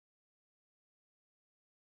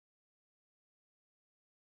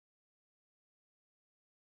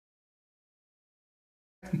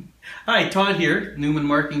Hi, Todd here, Newman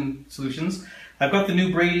Marking Solutions. I've got the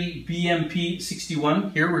new Brady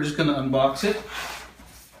BMP61 here. We're just going to unbox it.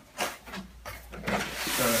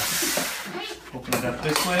 Open it up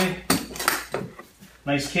this way.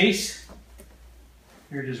 Nice case.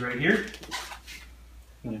 Here it is right here.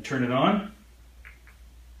 I'm going to turn it on.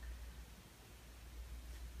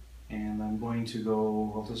 And I'm going to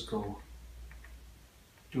go, I'll just go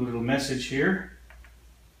do a little message here.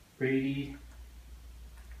 Brady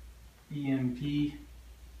BMP61.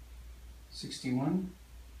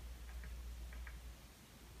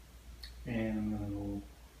 And I'm going to go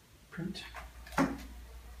print.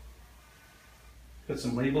 Got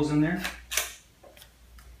some labels in there.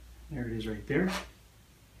 There it is right there.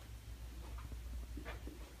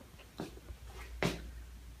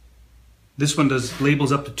 This one does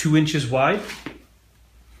labels up to 2 inches wide.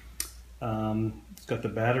 It's got the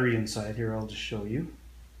battery inside here. I'll just show you.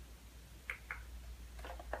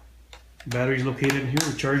 The battery is located in here,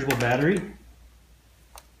 a rechargeable battery.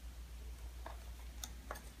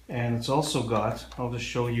 And it's also got, I'll just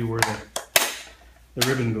show you where the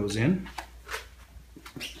ribbon goes in.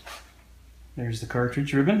 There's the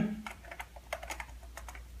cartridge ribbon.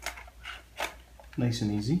 Nice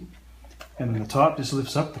and easy. And then the top just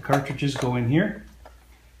lifts up, the cartridges go in here.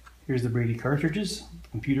 Here's the Brady cartridges,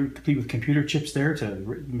 complete with computer chips there to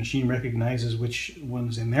the machine recognizes which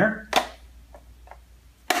one's in there.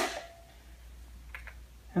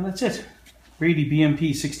 And that's it. Brady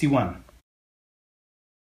BMP61.